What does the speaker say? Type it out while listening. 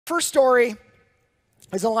first story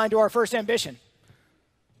is aligned to our first ambition.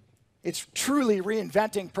 It's truly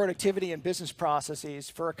reinventing productivity and business processes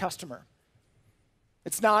for a customer.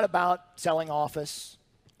 It's not about selling Office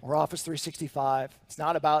or Office 365. It's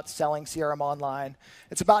not about selling CRM Online.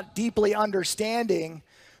 It's about deeply understanding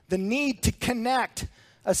the need to connect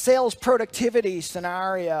a sales productivity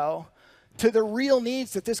scenario to the real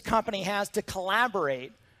needs that this company has to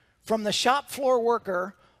collaborate from the shop floor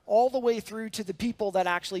worker all the way through to the people that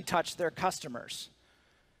actually touch their customers.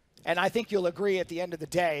 And I think you'll agree at the end of the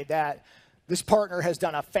day that this partner has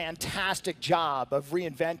done a fantastic job of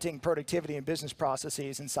reinventing productivity and business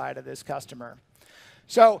processes inside of this customer.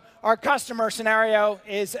 So our customer scenario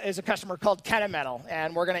is a customer called Kennametal,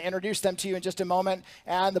 and we're going to introduce them to you in just a moment.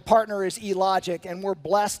 And the partner is eLogic, and we're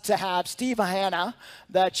blessed to have Steve Hanna,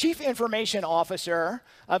 the Chief Information Officer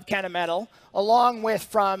of Kennametal, along with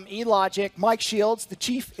from eLogic, Mike Shields, the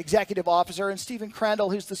Chief Executive Officer, and Stephen Crandall,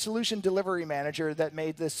 who's the Solution Delivery Manager that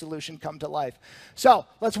made this solution come to life. So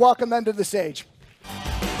let's welcome them to the stage.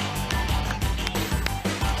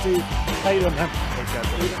 Steve, how you doing, man?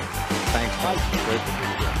 Thanks, Mike. Great to be here.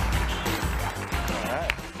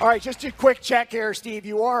 All right, just a quick check here, Steve.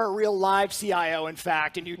 You are a real live CIO, in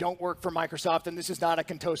fact, and you don't work for Microsoft, and this is not a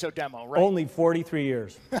Contoso demo, right? Only 43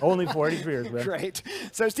 years. Only 43 years, man. Great.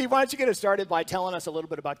 So, Steve, why don't you get us started by telling us a little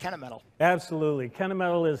bit about Kennametal? Absolutely.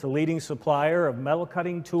 Kennametal is a leading supplier of metal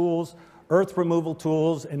cutting tools, earth removal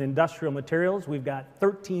tools, and industrial materials. We've got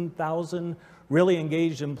 13,000 really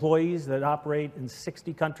engaged employees that operate in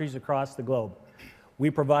 60 countries across the globe. We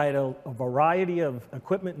provide a variety of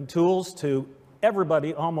equipment and tools to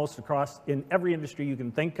everybody almost across in every industry you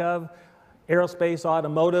can think of. Aerospace,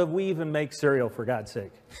 automotive, we even make cereal, for God's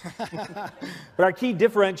sake. But our key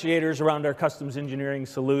differentiators around our customs engineering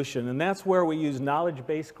solution, and that's where we use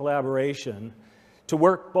knowledge-based collaboration to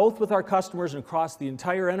work both with our customers and across the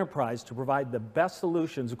entire enterprise to provide the best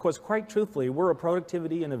solutions. Of course, quite truthfully, we're a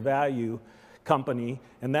productivity and a value company,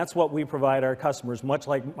 and that's what we provide our customers, much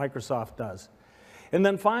like Microsoft does. And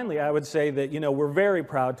then finally, I would say that, we're very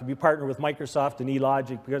proud to be partnered with Microsoft and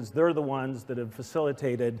eLogic because they're the ones that have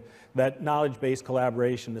facilitated that knowledge-based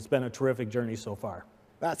collaboration. It's been a terrific journey so far.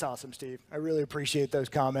 That's awesome, Steve. I really appreciate those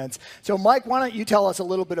comments. So, Mike, why don't you tell us a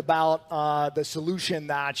little bit about the solution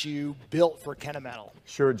that you built for Kennametal?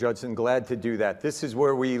 Sure, Judson. Glad to do that. This is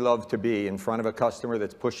where we love to be, in front of a customer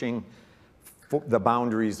that's pushing the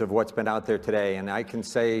boundaries of what's been out there today. And I can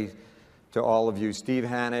say to all of you, Steve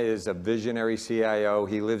Hanna is a visionary CIO.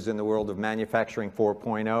 He lives in the world of manufacturing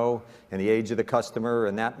 4.0 and the age of the customer,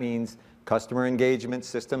 and that means customer engagement,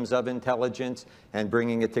 systems of intelligence, and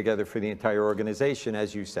bringing it together for the entire organization,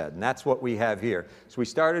 as you said. And that's what we have here. So we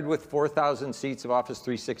started with 4,000 seats of Office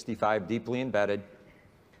 365 deeply embedded,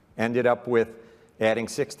 ended up with adding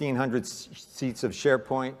 1,600 seats of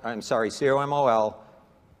COMOL.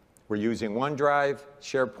 We're using OneDrive,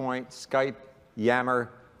 SharePoint, Skype, Yammer,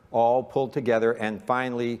 all pulled together. And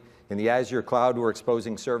finally, in the Azure cloud, we're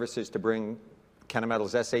exposing services to bring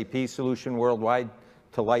Kennametal's SAP solution worldwide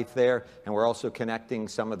to life there. And we're also connecting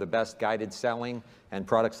some of the best guided selling and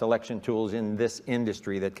product selection tools in this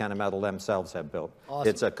industry that Kennametal themselves have built. Awesome.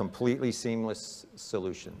 It's a completely seamless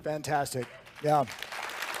solution. Fantastic. Yeah.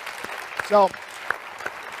 So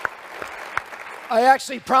I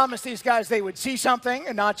actually promised these guys they would see something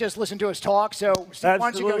and not just listen to us talk. So, Steve,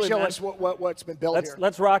 why don't you go show us what's been built here?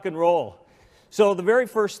 Let's rock and roll. So the very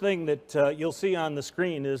first thing that you'll see on the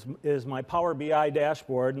screen is my Power BI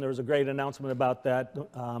dashboard, and there was a great announcement about that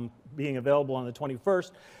being available on the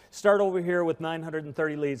 21st. Start over here with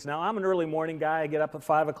 930 leads. Now, I'm an early morning guy. I get up at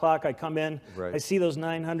 5 o'clock. I come in. Right. I see those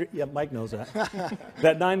 900. Yeah, Mike knows that.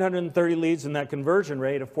 That 930 leads and that conversion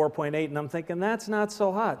rate of 4.8, and I'm thinking, that's not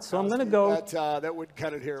so hot. So I'm going to go. That would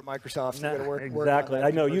cut it here at Microsoft. So no, exactly.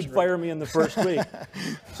 I know. You'd fire me in the first week.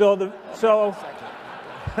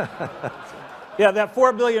 Yeah, that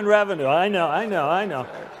 $4 billion revenue. I know.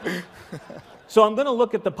 So I'm going to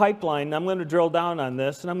look at the pipeline. I'm going to drill down on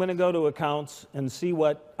this, and I'm going to go to accounts and see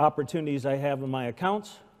what opportunities I have in my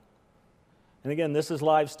accounts. And again, this is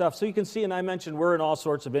live stuff. So you can see, and I mentioned we're in all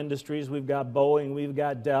sorts of industries. We've got Boeing, we've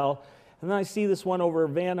got Dell. And then I see this one over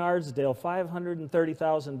Van Arsdale,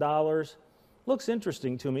 $530,000. Looks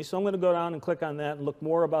interesting to me, so I'm going to go down and click on that and look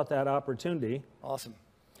more about that opportunity. Awesome.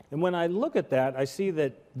 And when I look at that, I see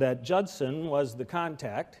that Judson was the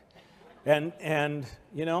contact. And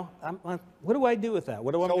what do I do with that?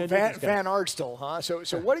 What do I do with this guy? Van Arsdale, huh?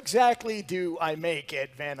 So what exactly do I make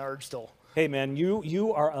at Van Arsdale? Hey, man,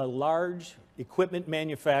 you are a large equipment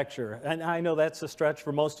manufacturer. And I know that's a stretch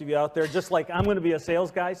for most of you out there, just like I'm going to be a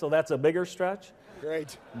sales guy, so that's a bigger stretch.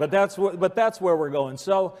 Great. But that's where we're going.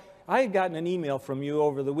 So I had gotten an email from you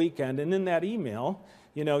over the weekend, and in that email,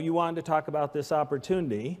 you know, you wanted to talk about this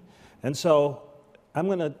opportunity. And so I'm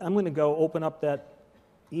gonna go open up that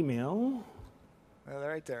email. Well,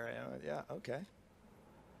 right there. Yeah, okay.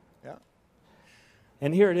 Yeah.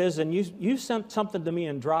 And here it is, and you sent something to me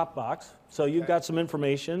in Dropbox, so you've got some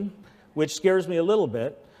information, which scares me a little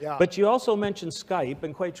bit. Yeah. But you also mentioned Skype,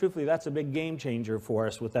 and quite truthfully, that's a big game changer for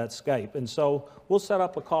us with that Skype. And so we'll set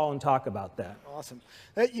up a call and talk about that. Awesome.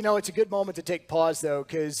 You know, it's a good moment to take pause, though,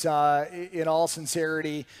 because in all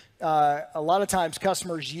sincerity, a lot of times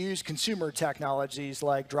customers use consumer technologies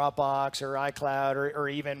like Dropbox or iCloud or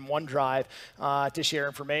even OneDrive to share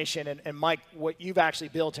information. And Mike, what you've actually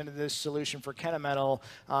built into this solution for Kennametal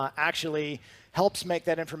actually helps make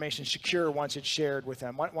that information secure once it's shared with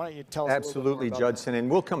them. Why don't you tell us Absolutely, a little bit more about Judson, and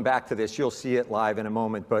we'll come back to this. You'll see it live in a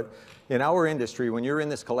moment. But in our industry, when you're in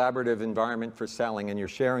this collaborative environment for selling and you're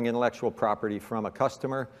sharing intellectual property from a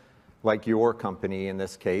customer, like your company in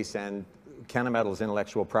this case, and Kennametal's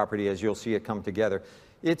intellectual property, as you'll see it come together,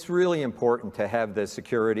 it's really important to have the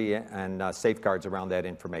security and safeguards around that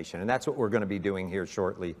information. And that's what we're going to be doing here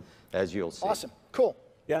shortly, as you'll see. Awesome. Cool.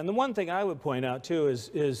 Yeah, and the one thing I would point out, too,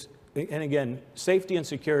 is and again, safety and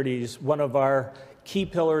security is one of our key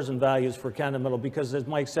pillars and values for Kennametal because, as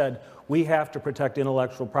Mike said, we have to protect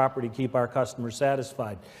intellectual property, keep our customers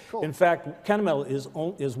satisfied. Cool. In fact, Kennametal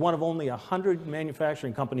is one of only 100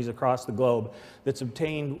 manufacturing companies across the globe that's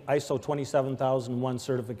obtained ISO 27001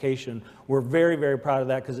 certification. We're very, very proud of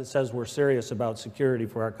that because it says we're serious about security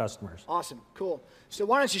for our customers. Awesome. Cool. So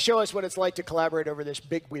why don't you show us what it's like to collaborate over this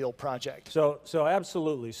big wheel project? So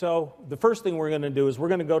absolutely. So the first thing we're going to do is we're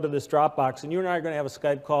going to go to this Dropbox, and you and I are going to have a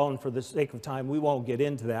Skype call, and for the sake of time, we won't get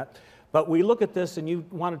into that. But we look at this, and you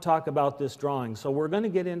want to talk about this drawing. So we're going to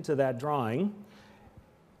get into that drawing,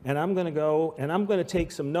 and I'm going to go, and I'm going to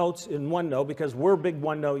take some notes in OneNote because we're big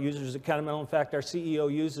OneNote users at Kennametal. In fact, our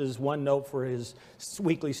CEO uses OneNote for his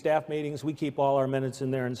weekly staff meetings. We keep all our minutes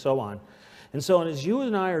in there and so on. And so as you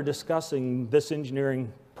and I are discussing this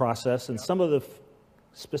engineering process and some of the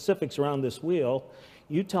specifics around this wheel,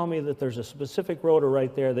 you tell me that there's a specific rotor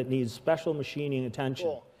right there that needs special machining attention.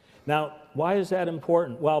 Cool. Now, why is that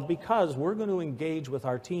important? Well, because we're going to engage with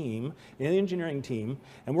our team, an engineering team,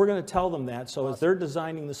 and we're going to tell them that so as they're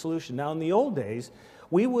designing the solution. Now, in the old days,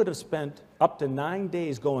 we would have spent up to 9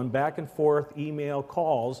 days going back and forth, email,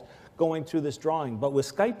 calls, going through this drawing. But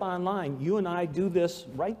with Skype Online, you and I do this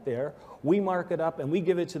right there. We mark it up, and we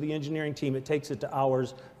give it to the engineering team. It takes it to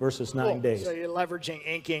hours versus 9 days. So you're leveraging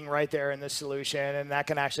inking right there in this solution, and that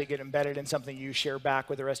can actually get embedded in something you share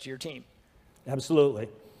back with the rest of your team. Absolutely.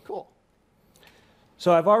 Cool.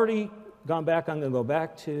 So I've already gone back. I'm going to go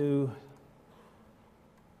back to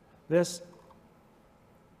this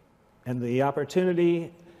and the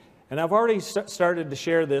opportunity. And I've already started to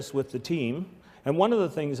share this with the team. And one of the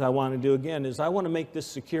things I want to do, again, is I want to make this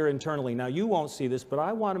secure internally. Now, you won't see this, but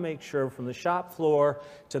I want to make sure from the shop floor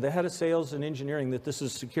to the head of sales and engineering that this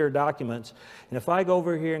is secure documents. And if I go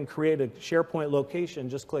over here and create a SharePoint location,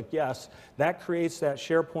 just click yes, that creates that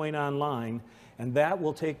SharePoint online, and that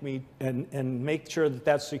will take me and make sure that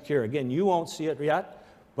that's secure. Again, you won't see it yet,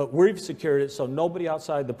 but we've secured it so nobody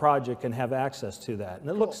outside the project can have access to that. And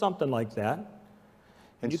it looks something like that.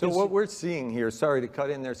 And so what we're seeing here, sorry to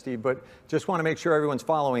cut in there, Steve, but just want to make sure everyone's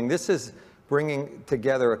following. This is bringing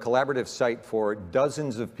together a collaborative site for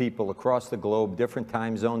dozens of people across the globe, different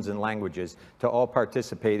time zones and languages, to all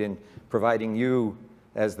participate in providing you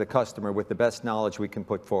as the customer with the best knowledge we can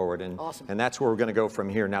put forward. And, awesome. And that's where we're going to go from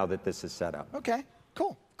here now that this is set up. Okay,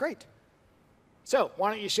 cool, great. So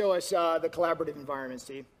why don't you show us the collaborative environment,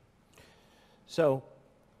 Steve? So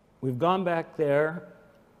we've gone back there.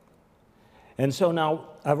 And so now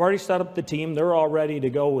I've already set up the team. They're all ready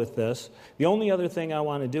to go with this. The only other thing I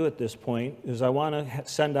want to do at this point is I want to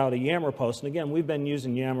send out a Yammer post. And again, we've been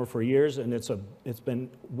using Yammer for years, and it's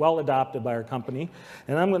been well adopted by our company.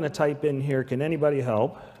 And I'm going to type in here, can anybody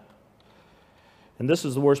help? And this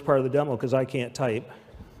is the worst part of the demo because I can't type.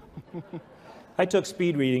 I took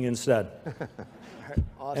speed reading instead.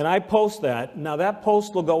 Awesome. And I post that. Now that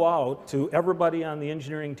post will go out to everybody on the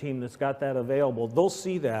engineering team that's got that available. They'll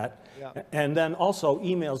see that. Yeah. And then also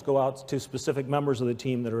emails go out to specific members of the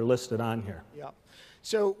team that are listed on here. Yeah.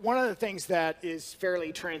 So one of the things that is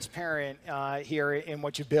fairly transparent here in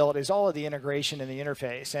what you build is all of the integration in the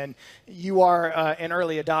interface. And you are an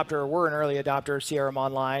early adopter, or we're an early adopter of CRM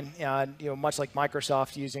Online. Much like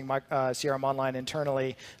Microsoft using CRM Online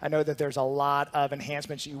internally, I know that there's a lot of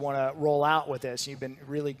enhancements you want to roll out with this. You've been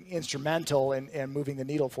really instrumental in moving the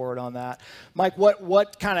needle forward on that. Mike,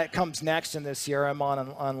 what kind of comes next in this CRM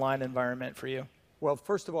Online environment for you? Well,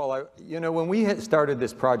 first of all, when we had started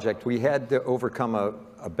this project, we had to overcome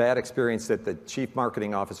a bad experience that the Chief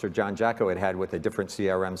Marketing Officer, John Jacko, had with a different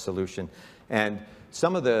CRM solution. And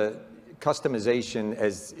some of the customization,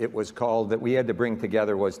 as it was called, that we had to bring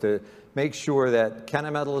together was to make sure that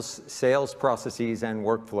Kennametal's sales processes and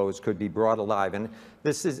workflows could be brought alive. And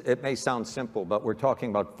it may sound simple, but we're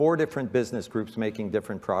talking about 4 different business groups making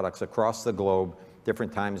different products across the globe,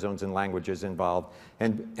 different time zones and languages involved,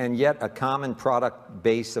 and yet a common product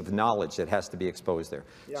base of knowledge that has to be exposed there.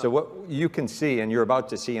 Yeah. So what you can see, and you're about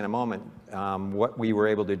to see in a moment, what we were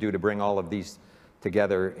able to do to bring all of these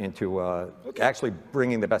together into actually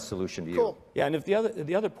bringing the best solution to you. Yeah, and if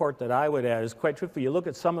the other part that I would add is, quite truthfully, you look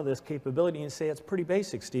at some of this capability and say it's pretty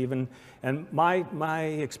basic, Steve. And my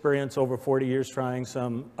experience over 40 years trying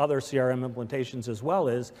some other CRM implementations as well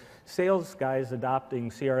is sales guys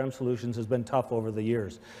adopting CRM solutions has been tough over the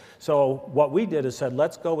years. So what we did is said,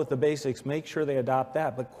 let's go with the basics, make sure they adopt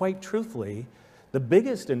that. But quite truthfully, the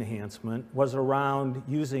biggest enhancement was around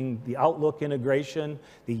using the Outlook integration,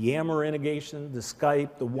 the Yammer integration, the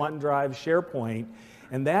Skype, the OneDrive, SharePoint,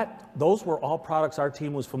 and those were all products our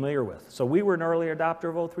team was familiar with. So we were an early adopter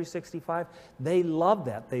of O365. They loved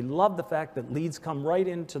that. They loved the fact that leads come right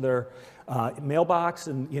into their mailbox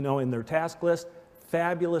and in their task list.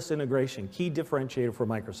 Fabulous integration, key differentiator for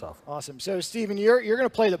Microsoft. Awesome. So, Stephen, you're going to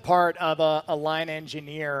play the part of a line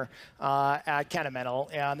engineer at Kennametal,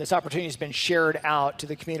 and this opportunity has been shared out to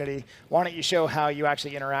the community. Why don't you show how you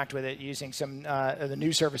actually interact with it using some of the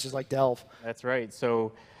new services like Delve? That's right.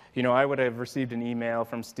 So, I would have received an email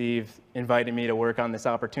from Steve inviting me to work on this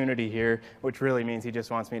opportunity here, which really means he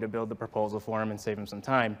just wants me to build the proposal for him and save him some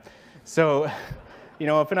time. So,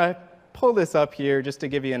 if I pull this up here just to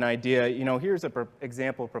give you an idea, here's an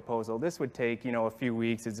example proposal. This would take, a few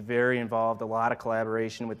weeks. It's very involved, a lot of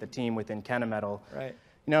collaboration with the team within Kennametal. Right.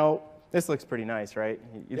 This looks pretty nice, right?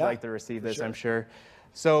 You'd like to receive this, sure. I'm sure.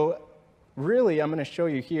 So really, I'm going to show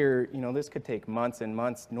you here, this could take months and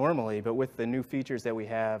months normally, but with the new features that we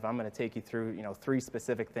have, I'm going to take you through, 3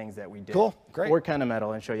 specific things that we did for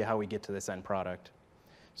Kennametal and show you how we get to this end product.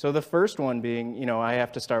 So the first one being, I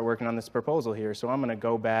have to start working on this proposal here. So I'm going to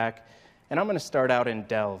go back and I'm going to start out in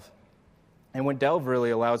Delve. And what Delve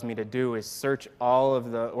really allows me to do is search all of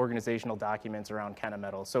the organizational documents around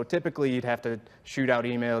Kennametal. So typically you'd have to shoot out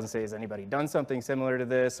emails and say, has anybody done something similar to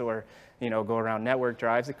this? Or, go around network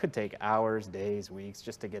drives. It could take hours, days, weeks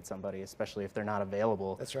just to get somebody, especially if they're not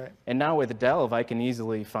available. That's right. And now with Delve, I can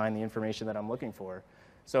easily find the information that I'm looking for.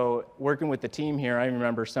 So working with the team here, I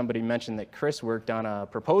remember somebody mentioned that Chris worked on a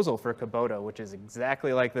proposal for Kubota, which is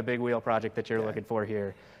exactly like the big wheel project that you're looking for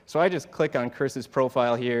here. So I just click on Chris's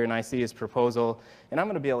profile here and I see his proposal, and I'm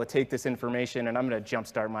going to be able to take this information and I'm going to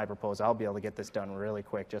jumpstart my proposal. I'll be able to get this done really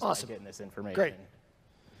quick just by getting this information. Great.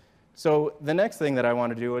 So the next thing that I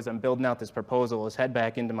want to do as I'm building out this proposal is head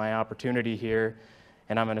back into my opportunity here,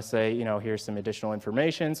 and I'm going to say, here's some additional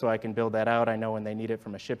information so I can build that out. I know when they need it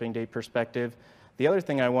from a shipping date perspective. The other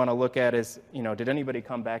thing I want to look at is, did anybody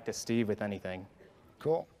come back to Steve with anything?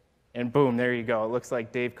 Cool. And boom, there you go. It looks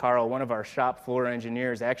like Dave Carl, one of our shop floor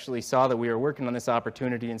engineers, actually saw that we were working on this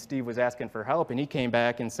opportunity and Steve was asking for help, and he came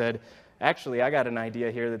back and said, actually, I got an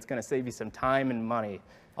idea here that's going to save you some time and money.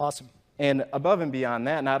 Awesome. And above and beyond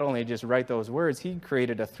that, not only just write those words, he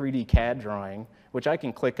created a 3D CAD drawing, which I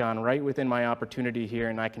can click on right within my opportunity here,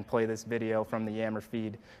 and I can play this video from the Yammer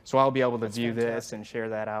feed. So I'll be able to view this and share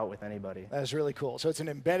that out with anybody. That is really cool. So it's an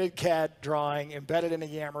embedded CAD drawing, embedded in a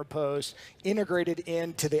Yammer post, integrated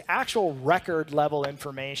into the actual record level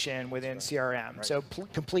information within CRM. Right. So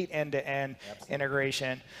complete end-to-end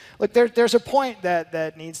integration. Look, there's a point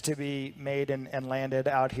that needs to be made and landed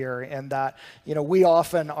out here, and that we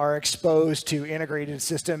often are exposed to integrated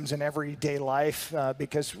systems in everyday life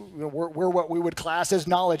because we're what we would class as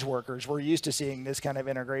knowledge workers. We're used to seeing this kind of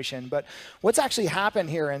integration. But what's actually happened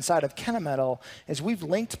here inside of Kennametal is we've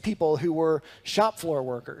linked people who were shop floor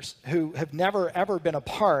workers, who have never, ever been a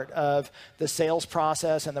part of the sales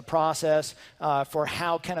process and the process for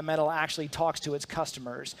how Kennametal actually talks to its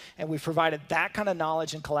customers. And we've provided that kind of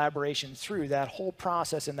knowledge and collaboration through that whole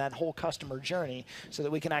process and that whole customer journey so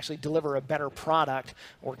that we can actually deliver a better product,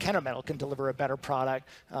 or Kennametal can deliver a better product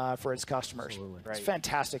for its customers. Absolutely. It's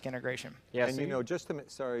fantastic integration. Yeah, and just to,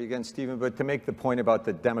 sorry again, Stephen, but to make the point about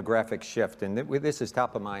the demographic shift, and this is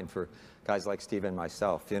top of mind for guys like Steve and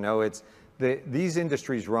myself. It's these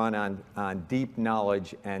industries run on deep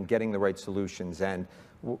knowledge and getting the right solutions. And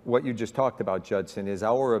what you just talked about, Judson, is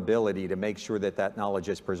our ability to make sure that that knowledge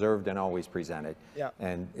is preserved and always presented. Yeah.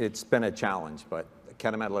 And it's been a challenge, but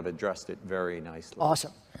Kennametal have addressed it very nicely.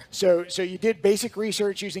 Awesome. So you did basic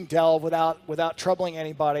research using Delve without troubling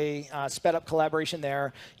anybody, sped up collaboration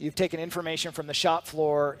there. You've taken information from the shop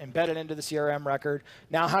floor, embedded into the CRM record.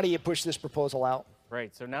 Now how do you push this proposal out?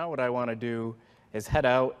 Right, so now what I want to do is head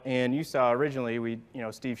out, and you saw originally,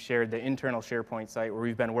 Steve shared the internal SharePoint site where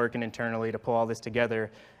we've been working internally to pull all this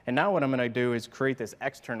together. And now what I'm going to do is create this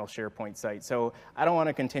external SharePoint site. So I don't want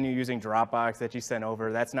to continue using Dropbox that you sent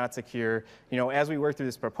over. That's not secure. As we work through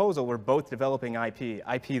this proposal, we're both developing IP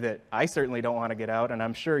that I certainly don't want to get out, and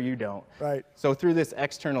I'm sure you don't. Right. So through this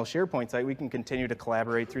external SharePoint site, we can continue to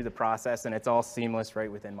collaborate through the process, and it's all seamless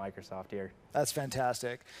right within Microsoft here. That's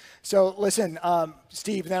fantastic. So listen,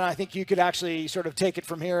 Steve, then I think you could actually sort of take it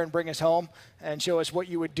from here and bring us home and show us what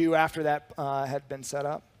you would do after that had been set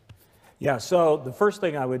up. Yeah, so the first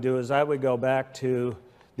thing I would do is I would go back to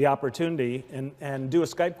the opportunity and do a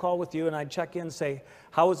Skype call with you, and I'd check in and say,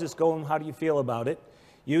 how is this going? How do you feel about it?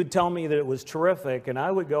 You'd tell me that it was terrific, and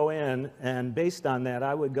I would go in, and based on that,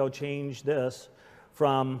 I would go change this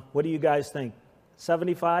from, what do you guys think,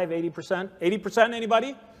 75, 80%? 80%,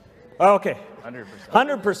 anybody? Okay. 100%.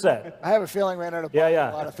 100%. I have a feeling we ended up buying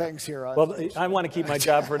a lot of things here. Well, I want to keep my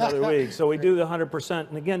job for another week, so we do the 100%.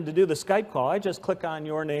 And again, to do the Skype call, I just click on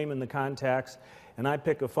your name and the contacts, and I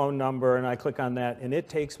pick a phone number, and I click on that, and it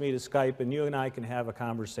takes me to Skype, and you and I can have a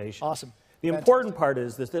conversation. Awesome. The important part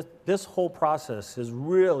is that this whole process has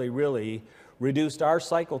really, really reduced our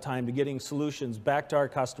cycle time to getting solutions back to our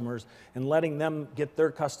customers and letting them get their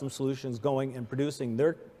custom solutions going and producing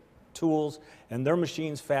their tools and their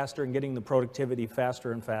machines faster and getting the productivity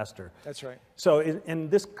faster and faster. That's right. So in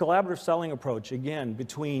this collaborative selling approach, again,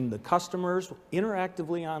 between the customers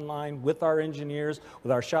interactively online with our engineers,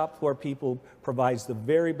 with our shop floor people, provides the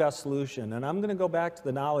very best solution. And I'm going to go back to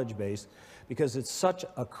the knowledge base because it's such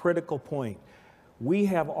a critical point. We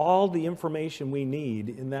have all the information we need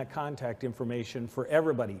in that contact information for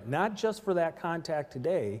everybody, not just for that contact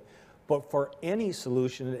today, but for any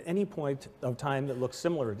solution at any point of time that looks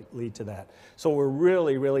similarly to that. So we're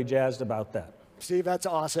really, really jazzed about that. Steve, that's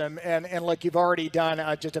awesome. And look, you've already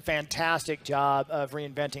done just a fantastic job of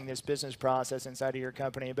reinventing this business process inside of your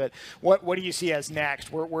company. But what do you see as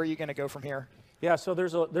next? Where are you going to go from here? Yeah, so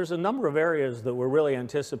there's a number of areas that we're really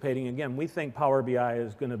anticipating. Again, we think Power BI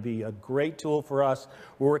is going to be a great tool for us.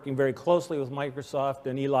 We're working very closely with Microsoft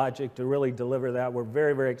and eLogic to really deliver that. We're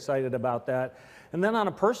very, very excited about that. And then on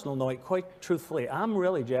a personal note, quite truthfully, I'm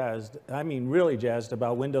really jazzed, really jazzed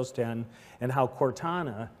about Windows 10 and how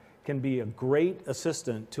Cortana can be a great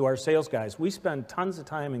assistant to our sales guys. We spend tons of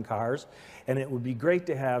time in cars, and it would be great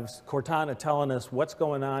to have Cortana telling us what's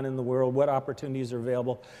going on in the world, what opportunities are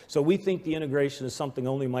available. So we think the integration is something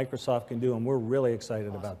only Microsoft can do, and we're really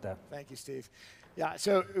excited about that. Thank you, Steve. Yeah,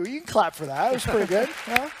 so you can clap for that. It was pretty good.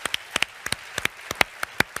 Yeah.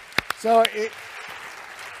 So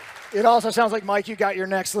it also sounds like, Mike, you got your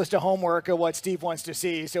next list of homework of what Steve wants to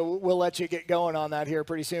see. So we'll let you get going on that here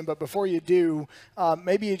pretty soon. But before you do,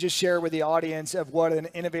 maybe you just share with the audience of what an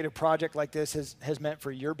innovative project like this has meant for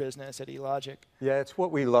your business at eLogic. Yeah, it's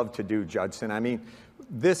what we love to do, Judson.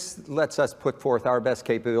 This lets us put forth our best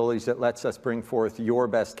capabilities. It lets us bring forth your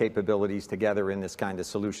best capabilities together in this kind of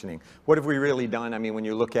solutioning. What have we really done? When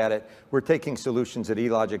you look at it, we're taking solutions that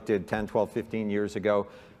eLogic did 10, 12, 15 years ago,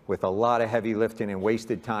 with a lot of heavy lifting and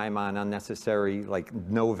wasted time on unnecessary,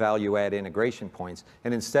 no value add integration points.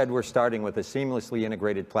 And instead, we're starting with a seamlessly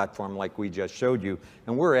integrated platform like we just showed you,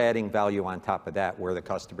 and we're adding value on top of that where the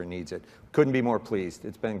customer needs it. Couldn't be more pleased.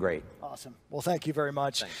 It's been great. Awesome. Well, thank you very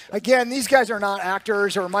much. Thanks. Again, these guys are not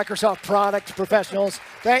actors or Microsoft product professionals.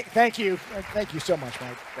 Thank you. Thank you so much,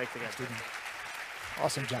 Mike. Thanks again, Stephen.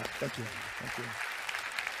 Awesome job. Thank you. Thank you.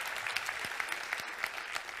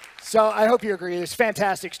 So I hope you agree. It's a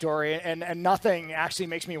fantastic story, and nothing actually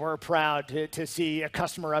makes me more proud to see a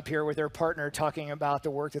customer up here with their partner talking about the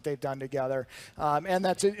work that they've done together. And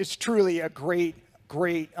it's truly a great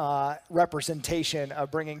representation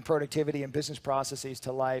of bringing productivity and business processes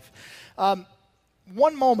to life.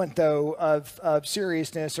 One moment, though, of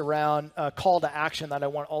seriousness around a call to action that I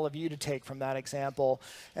want all of you to take from that example,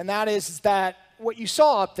 and that is that what you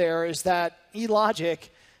saw up there is that eLogic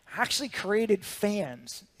actually created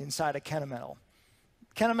fans inside of Kennametal.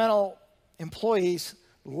 Kennametal employees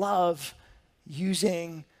love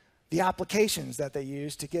using the applications that they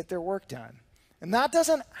use to get their work done. And that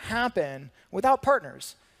doesn't happen without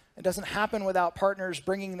partners. It doesn't happen without partners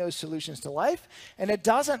bringing those solutions to life. And it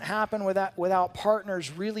doesn't happen without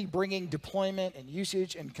partners really bringing deployment and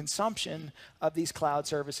usage and consumption of these cloud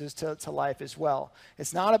services to life as well.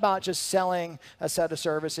 It's not about just selling a set of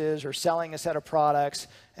services or selling a set of products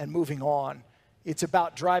and moving on. It's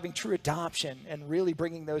about driving true adoption and really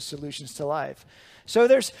bringing those solutions to life. So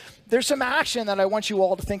there's some action that I want you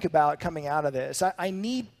all to think about coming out of this. I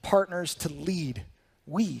need partners to lead.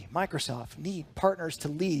 We, Microsoft, need partners to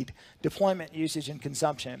lead deployment, usage, and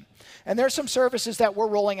consumption. And there's some services that we're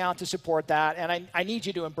rolling out to support that, and I need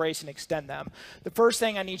you to embrace and extend them. The first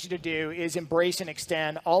thing I need you to do is embrace and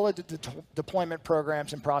extend all of the deployment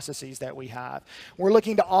programs and processes that we have. We're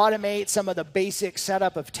looking to automate some of the basic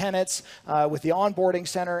setup of tenants with the onboarding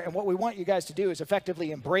center, and what we want you guys to do is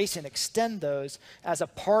effectively embrace and extend those as a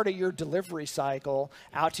part of your delivery cycle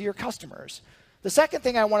out to your customers. The second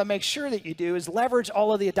thing I want to make sure that you do is leverage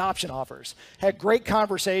all of the adoption offers. Had great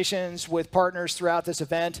conversations with partners throughout this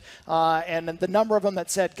event, and the number of them that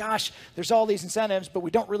said, gosh, there's all these incentives, but we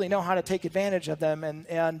don't really know how to take advantage of them,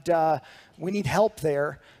 and we need help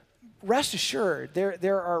there. Rest assured,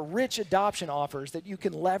 there are rich adoption offers that you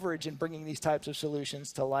can leverage in bringing these types of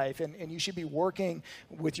solutions to life, and you should be working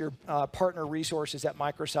with your partner resources at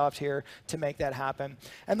Microsoft here to make that happen.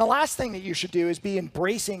 And the last thing that you should do is be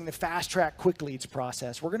embracing the fast-track quick leads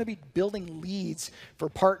process. We're going to be building leads for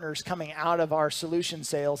partners coming out of our solution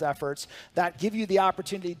sales efforts that give you the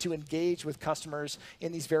opportunity to engage with customers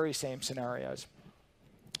in these very same scenarios.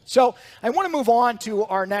 So I want to move on to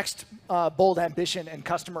our next bold ambition and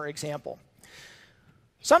customer example.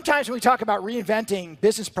 Sometimes when we talk about reinventing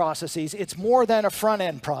business processes, it's more than a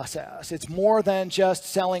front-end process. It's more than just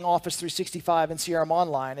selling Office 365 and CRM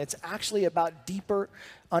Online. It's actually about deeper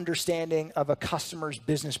understanding of a customer's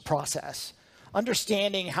business process,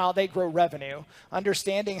 understanding how they grow revenue,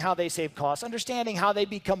 understanding how they save costs, understanding how they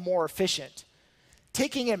become more efficient,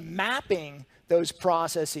 taking and mapping those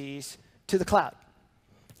processes to the cloud.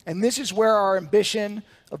 And this is where our ambition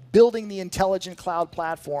of building the intelligent cloud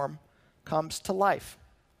platform comes to life.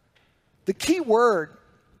 The key word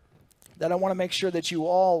that I want to make sure that you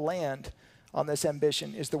all land on this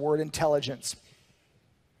ambition is the word intelligence.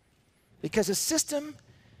 Because a system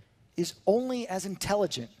is only as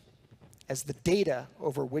intelligent as the data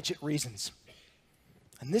over which it reasons.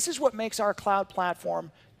 And this is what makes our cloud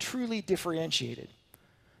platform truly differentiated.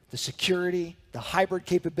 The security, the hybrid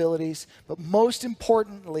capabilities, but most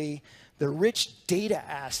importantly, the rich data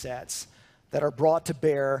assets that are brought to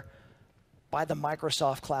bear by the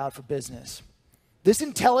Microsoft Cloud for Business. This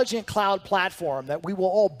intelligent cloud platform that we will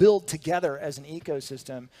all build together as an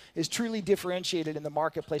ecosystem is truly differentiated in the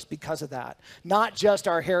marketplace because of that. Not just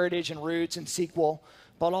our heritage and roots in SQL,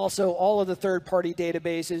 but also all of the third-party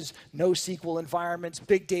databases, NoSQL environments,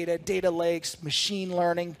 big data, data lakes, machine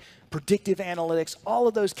learning, predictive analytics, all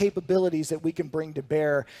of those capabilities that we can bring to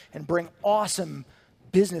bear and bring awesome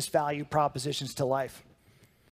business value propositions to life.